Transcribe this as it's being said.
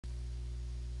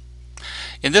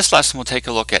In this lesson, we'll take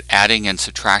a look at adding and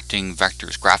subtracting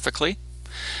vectors graphically,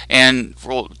 and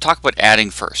we'll talk about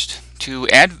adding first. To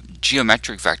add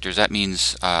geometric vectors, that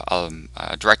means a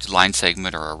directed line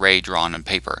segment or array drawn on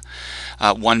paper,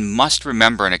 one must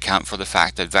remember and account for the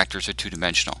fact that vectors are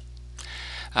two-dimensional.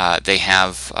 They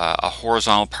have a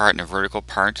horizontal part and a vertical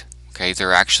part. Okay,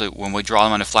 they're actually, when we draw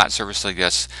them on a flat surface like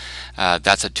this,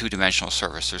 that's a two-dimensional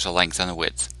surface. There's a length and a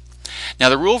width. Now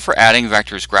the rule for adding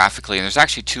vectors graphically, and there's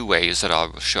actually two ways that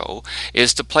I'll show,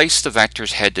 is to place the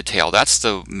vectors head to tail. That's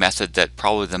the method that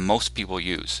probably the most people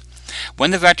use.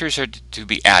 When the vectors are to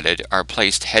be added are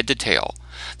placed head to tail,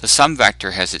 the sum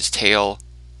vector has its tail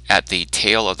at the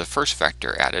tail of the first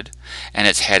vector added, and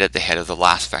its head at the head of the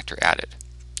last vector added.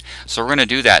 So we're going to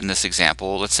do that in this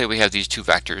example. Let's say we have these two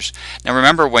vectors. Now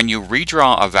remember, when you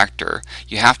redraw a vector,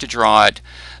 you have to draw it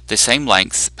the same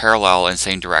length, parallel, and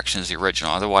same direction as the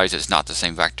original. Otherwise, it's not the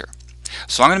same vector.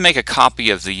 So I'm going to make a copy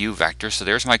of the u vector. So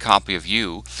there's my copy of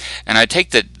u. And I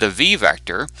take the v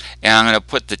vector, and I'm going to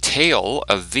put the tail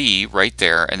of v right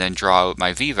there, and then draw out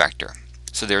my v vector.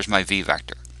 So there's my v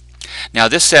vector. Now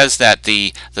this says that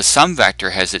the sum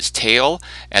vector has its tail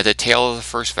at the tail of the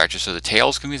first vector, so the tail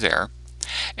is going to be there,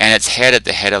 and its head at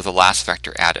the head of the last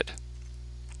vector added.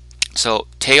 So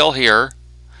tail here,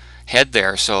 head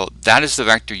there, so that is the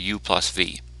vector u plus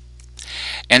v.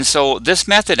 And so this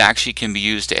method actually can be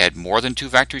used to add more than two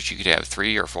vectors. You could have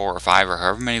 3 or 4 or 5 or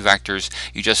however many vectors.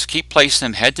 You just keep placing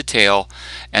them head to tail,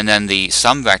 and then the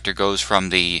sum vector goes from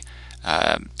the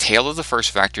tail of the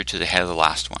first vector to the head of the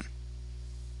last one.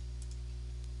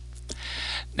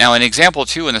 Now in example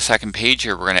 2 in the second page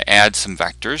here, we're going to add some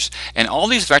vectors, and all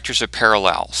these vectors are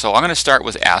parallel. So I'm going to start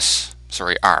with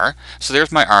r. So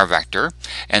there's my r vector,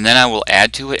 and then I will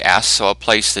add to it s. So I'll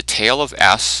place the tail of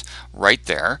s right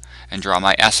there and draw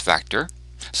my s vector.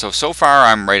 So far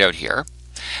I'm right out here.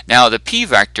 Now the p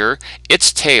vector,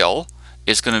 its tail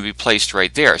is going to be placed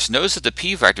right there. So notice that the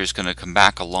p vector is going to come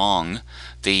back along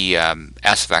the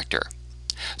s vector.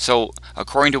 So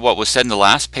according to what was said in the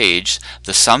last page,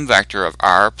 the sum vector of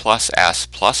r plus s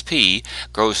plus p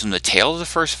goes from the tail of the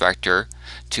first vector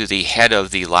to the head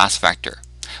of the last vector.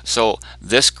 So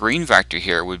this green vector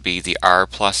here would be the r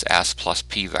plus s plus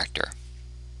p vector.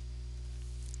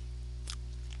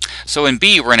 So in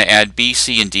B, we're going to add B,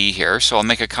 C, and D here. So I'll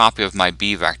make a copy of my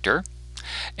B vector.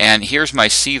 And here's my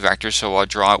C vector, so I'll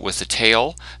draw it with the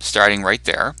tail starting right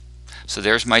there. So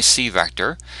there's my C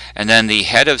vector. And then the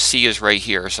head of C is right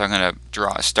here, so I'm going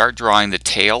to start drawing the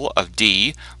tail of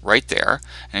D right there.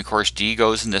 And of course D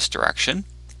goes in this direction.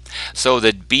 So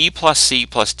the B plus C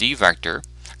plus D vector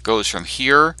goes from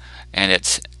here, and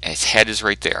its head is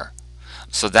right there.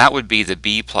 So that would be the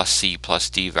B plus C plus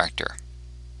D vector.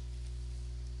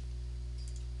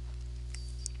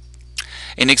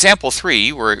 In example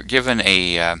 3, we're given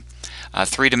a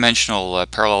three-dimensional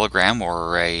parallelogram,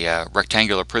 or a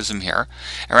rectangular prism here,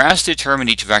 and we're asked to determine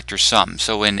each vector's sum.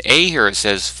 So in A here it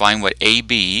says find what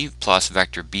AB plus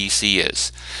vector BC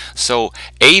is. So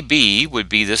AB would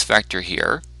be this vector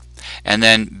here, and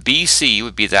then BC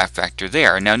would be that vector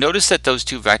there. Now notice that those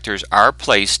two vectors are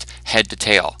placed head to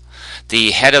tail.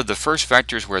 The head of the first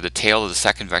vector is where the tail of the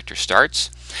second vector starts,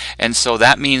 and so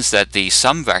that means that the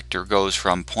sum vector goes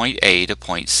from point A to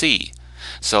point C.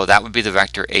 So that would be the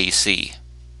vector AC.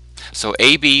 So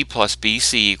AB plus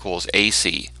BC equals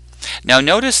AC. Now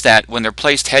notice that when they're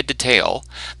placed head to tail,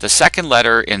 the second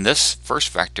letter in this first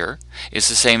vector is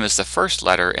the same as the first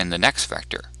letter in the next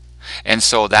vector. And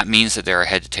so that means that they're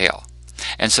head to tail.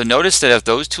 And so notice that if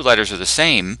those two letters are the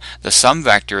same, the sum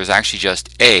vector is actually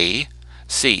just AC.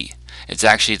 It's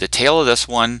actually the tail of this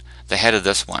one, the head of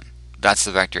this one. That's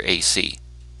the vector AC.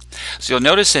 So you'll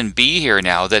notice in B here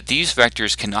now that these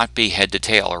vectors cannot be head to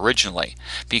tail originally,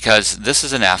 because this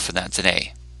is an F and that's an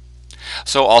A.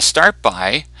 So I'll start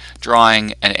by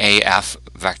drawing an AF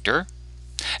vector,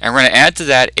 and we're going to add to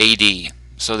that AD.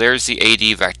 So there's the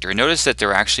AD vector. Notice that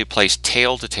they're actually placed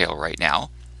tail to tail right now.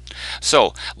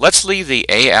 So let's leave the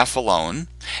AF alone,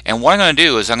 and what I'm going to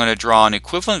do is I'm going to draw an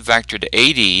equivalent vector to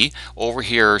AD over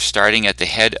here starting at the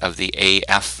head of the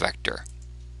AF vector.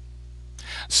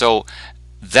 So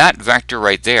that vector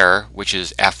right there, which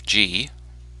is FG,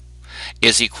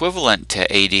 is equivalent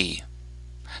to AD.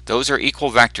 Those are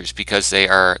equal vectors because they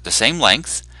are the same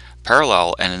length,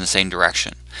 parallel, and in the same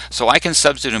direction. So I can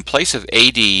substitute in place of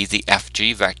AD the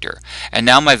FG vector. And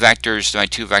now my two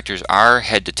vectors are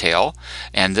head to tail,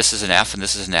 and this is an F and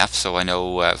this is an F, so I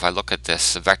know if I look at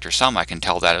this vector sum I can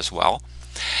tell that as well.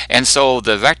 And so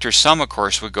the vector sum, of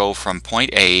course, would go from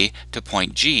point A to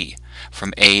point G,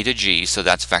 from A to G, so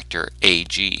that's vector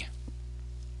AG.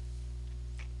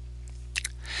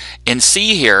 In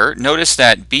C here, notice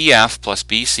that BF plus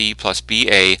BC plus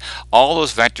BA, all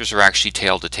those vectors are actually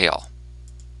tail to tail.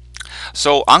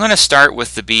 So I'm going to start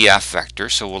with the BF vector,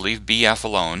 so we'll leave BF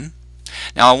alone.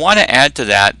 Now I want to add to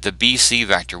that the BC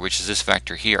vector, which is this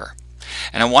vector here.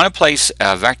 And I want to place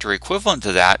a vector equivalent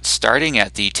to that starting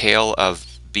at the tail of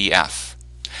BF.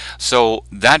 So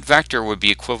that vector would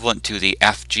be equivalent to the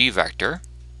FG vector.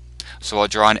 So I'll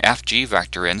draw an FG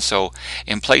vector in. So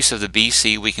in place of the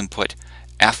BC we can put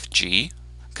FG,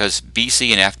 because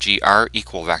BC and FG are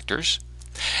equal vectors.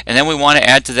 And then we want to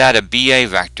add to that a BA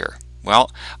vector.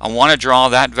 Well, I want to draw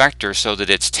that vector so that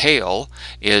its tail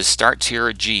starts here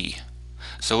at G.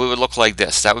 So it would look like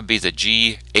this. That would be the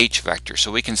GH vector.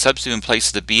 So we can substitute in place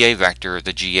of the BA vector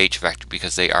the GH vector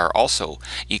because they are also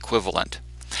equivalent.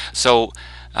 So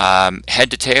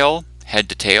head to tail, head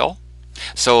to tail.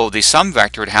 So the sum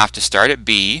vector would have to start at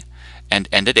B and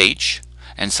end at H.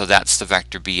 And so that's the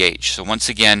vector BH. So once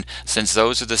again, since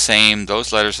those are the same,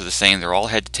 those letters are the same, they're all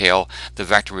head to tail, the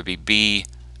vector would be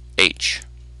BH.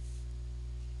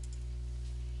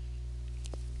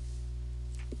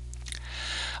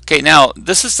 Okay, now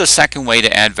this is the second way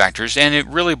to add vectors, and it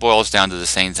really boils down to the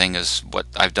same thing as what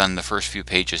I've done in the first few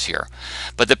pages here.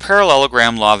 But the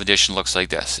parallelogram law of addition looks like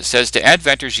this. It says to add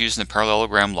vectors using the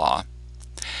parallelogram law,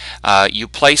 you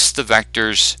place the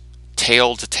vectors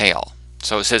tail to tail.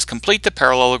 So it says complete the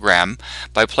parallelogram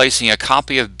by placing a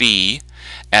copy of B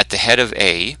at the head of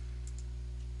A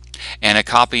and a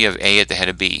copy of A at the head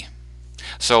of B.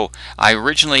 So I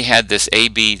originally had this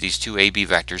AB, these two AB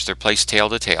vectors, they're placed tail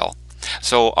to tail.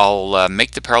 So I'll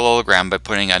make the parallelogram by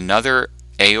putting another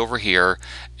A over here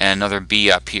and another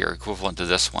B up here, equivalent to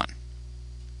this one.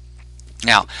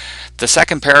 Now, the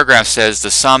second paragraph says the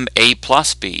sum A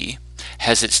plus B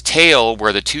has its tail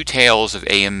where the two tails of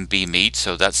A and B meet,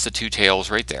 so that's the two tails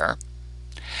right there,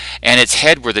 and its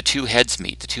head where the two heads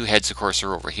meet. The two heads, of course,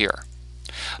 are over here.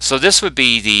 So this would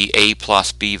be the A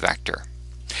plus B vector.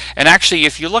 And actually,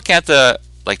 if you look at the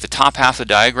top half of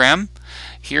the diagram,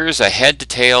 here's a head to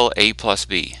tail A plus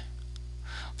B.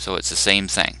 So it's the same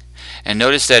thing. And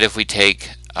notice that if we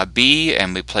take a B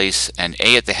and we place an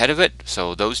A at the head of it,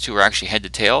 so those two are actually head to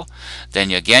tail,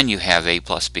 then again you have A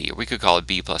plus B. Or we could call it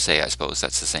B plus A, I suppose.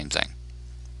 That's the same thing.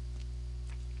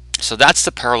 So that's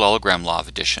the parallelogram law of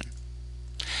addition.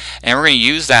 And we're going to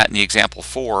use that in the example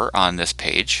 4 on this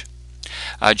page.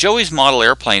 Joey's model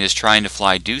airplane is trying to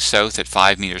fly due south at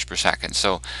 5 meters per second.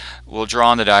 So we'll draw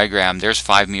on the diagram. There's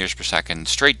 5 meters per second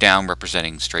straight down,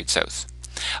 representing straight south.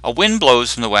 A wind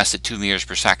blows from the west at 2 meters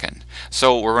per second.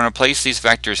 So we're going to place these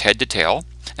vectors head to tail.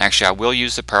 Actually, I will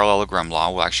use the parallelogram law.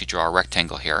 We'll actually draw a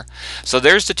rectangle here. So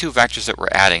there's the two vectors that we're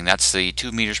adding. That's the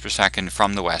 2 meters per second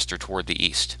from the west or toward the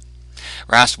east.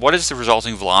 We're asked, what is the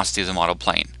resulting velocity of the model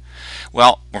plane?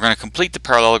 Well, we're going to complete the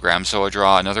parallelogram, so I'll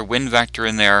draw another wind vector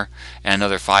in there and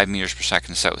another 5 meters per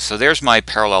second south. So there's my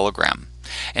parallelogram.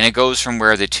 And it goes from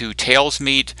where the two tails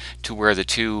meet to where the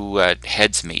two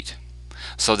heads meet.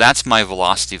 So that's my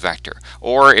velocity vector.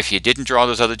 Or if you didn't draw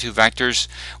those other two vectors,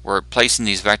 we're placing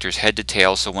these vectors head to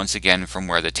tail. So once again, from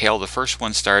where the tail of the first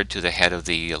one started to the head of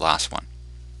the last one.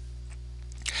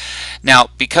 Now,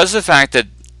 because of the fact that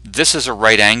this is a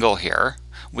right angle here,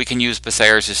 we can use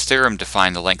Pythagoras' theorem to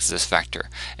find the length of this vector.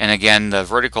 And again, the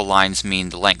vertical lines mean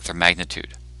the length or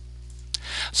magnitude.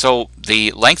 So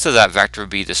the length of that vector would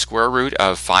be the square root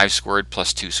of 5 squared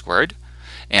plus 2 squared.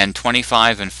 And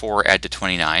 25 and 4 add to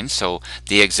 29. So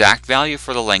the exact value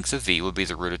for the length of V would be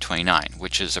the root of 29,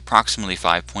 which is approximately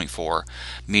 5.4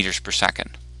 meters per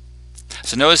second.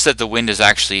 So notice that the wind has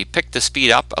actually picked the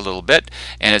speed up a little bit,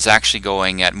 and it's actually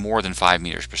going at more than 5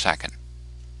 meters per second.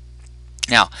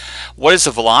 Now, what is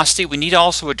the velocity? We need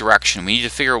also a direction. We need to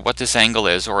figure out what this angle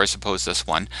is, or I suppose this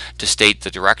one, to state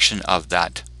the direction of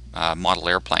that model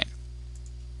airplane.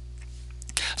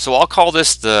 So I'll call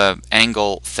this the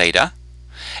angle theta.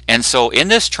 And so in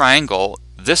this triangle,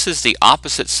 this is the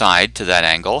opposite side to that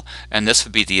angle, and this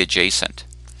would be the adjacent.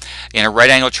 In a right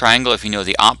angle triangle, if you know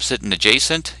the opposite and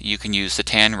adjacent, you can use the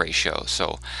tan ratio.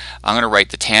 So I'm going to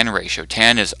write the tan ratio.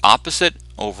 Tan is opposite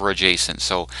over adjacent,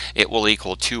 so it will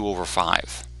equal 2 over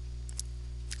 5.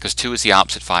 Because 2 is the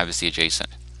opposite, 5 is the adjacent.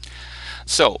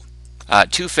 So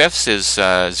 2/5 is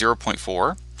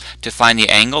 0.4. To find the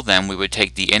angle, then, we would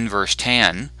take the inverse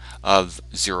tan of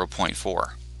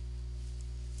 0.4.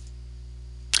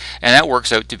 And that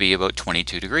works out to be about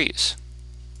 22 degrees.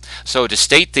 So to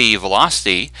state the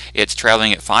velocity, it's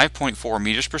traveling at 5.4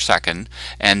 meters per second,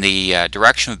 and the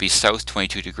direction would be south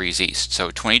 22 degrees east. So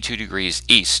 22 degrees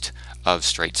east of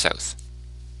straight south.